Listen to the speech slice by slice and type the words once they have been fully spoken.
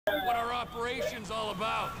operation's all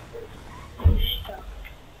about?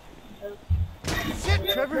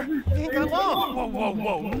 Shit, Trevor! We ain't got long!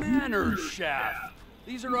 Whoa, manners, chef!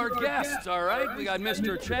 These are our guests, all right? We got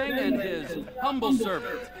Mr. Chang and his humble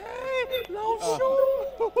servant. Hey,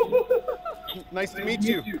 nice to meet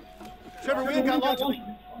you. Trevor, we ain't got long till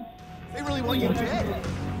they really want you dead.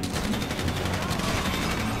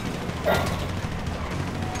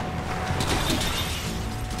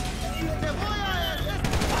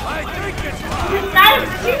 I think it's time.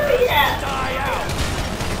 Die out.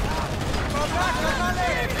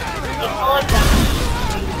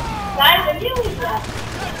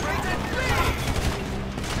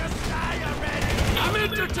 I'm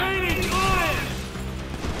entertaining clients.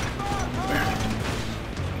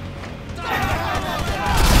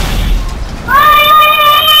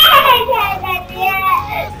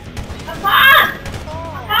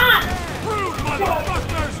 Prove,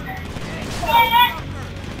 motherfuckers.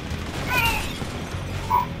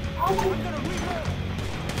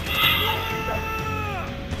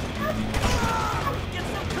 Get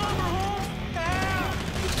some cover, Holmes!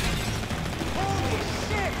 Holy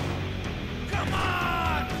shit! Come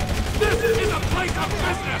on! This is a place of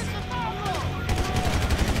business!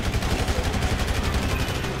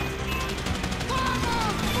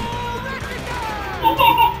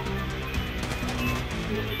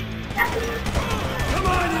 Come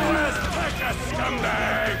on, you Azteca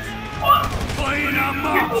scumbags! Clean them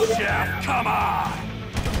up, chef! Come on!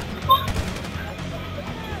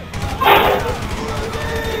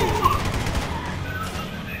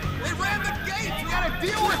 They ran the gates! We gotta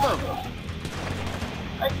deal with them!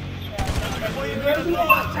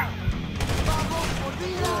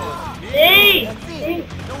 Hey!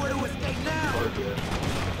 Nowhere to escape now!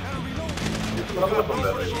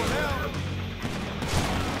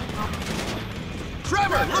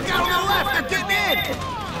 Trevor, look out on the left! They're getting in!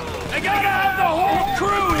 They gotta have the whole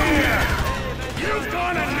crew here! You've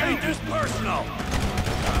gone and made this personal!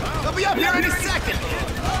 They'll be up here any second!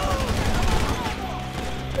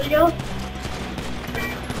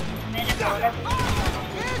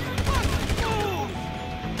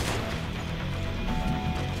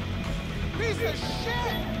 Piece of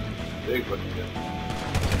shit!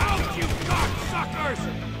 Out, you cocksuckers!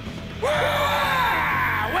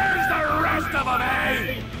 Where's the rest of them, eh?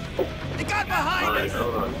 They got behind us!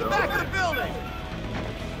 Back of the building!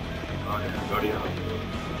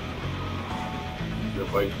 This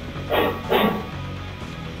way!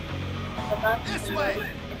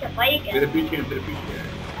 मेरे पीछे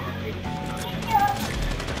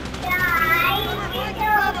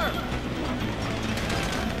Cover!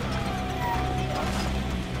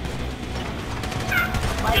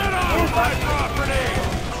 Get off my property!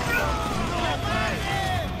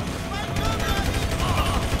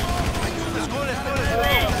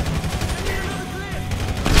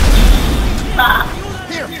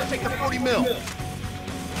 Here, take the 40 mil.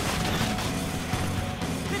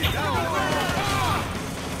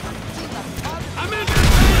 I'm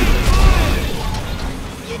entertaining clients!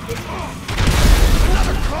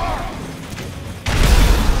 Another car!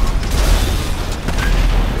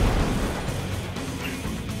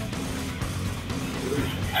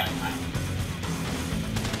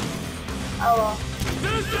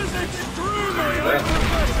 This is extremely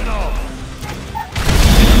unprofessional!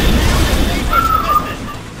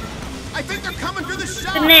 I think they're coming through the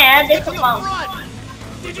shop. Bener, Get to deixa the eu falar. front.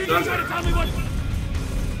 Did you just try to tell me what...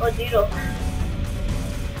 Ô, Diro.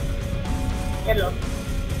 Hello.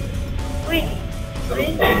 Really?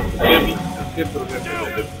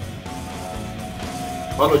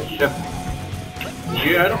 Follow chef.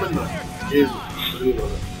 ये है ना बंदा ये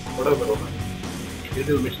बड़ा बड़ा ये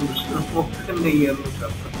तो mission नहीं है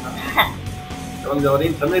तो हम जब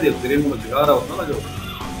नहीं समझ रहे तेरे को जगा रहा होता ना जो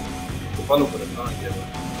तो फॉलो करो ना ये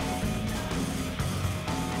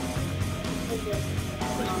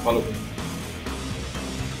फॉलो करो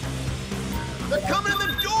They're coming in the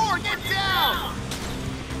door. Get down.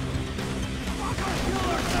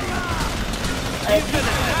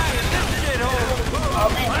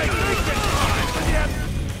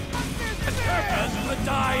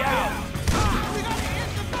 Die out!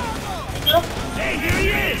 Hey, here he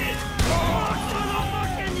is!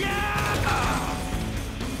 Motherfucking yeah!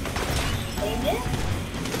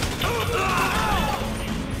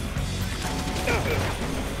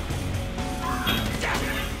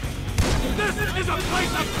 This is a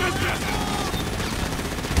place of business!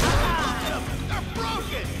 They're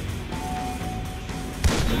broken.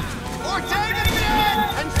 Ortega's dead,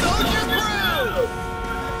 and so's your crew.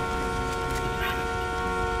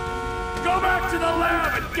 Go back to the lab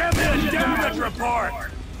and get me a damage report!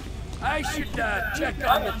 I should check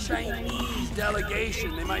on the Chinese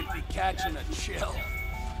delegation. They might be catching a chill.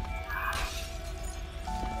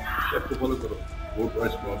 Chef को follow करो vote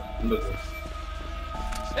vice boss अंदर जाओ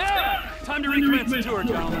Yeah! Time to recommence the tour,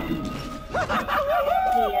 gentlemen.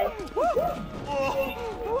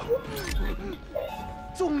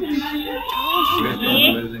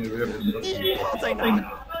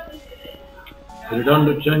 Return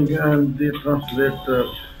to Chengdu and the translator.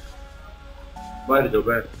 बैठ जाओ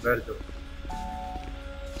बैठ जाओ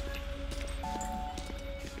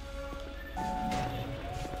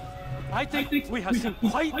I think we have seen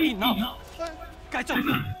quite enough. 该走。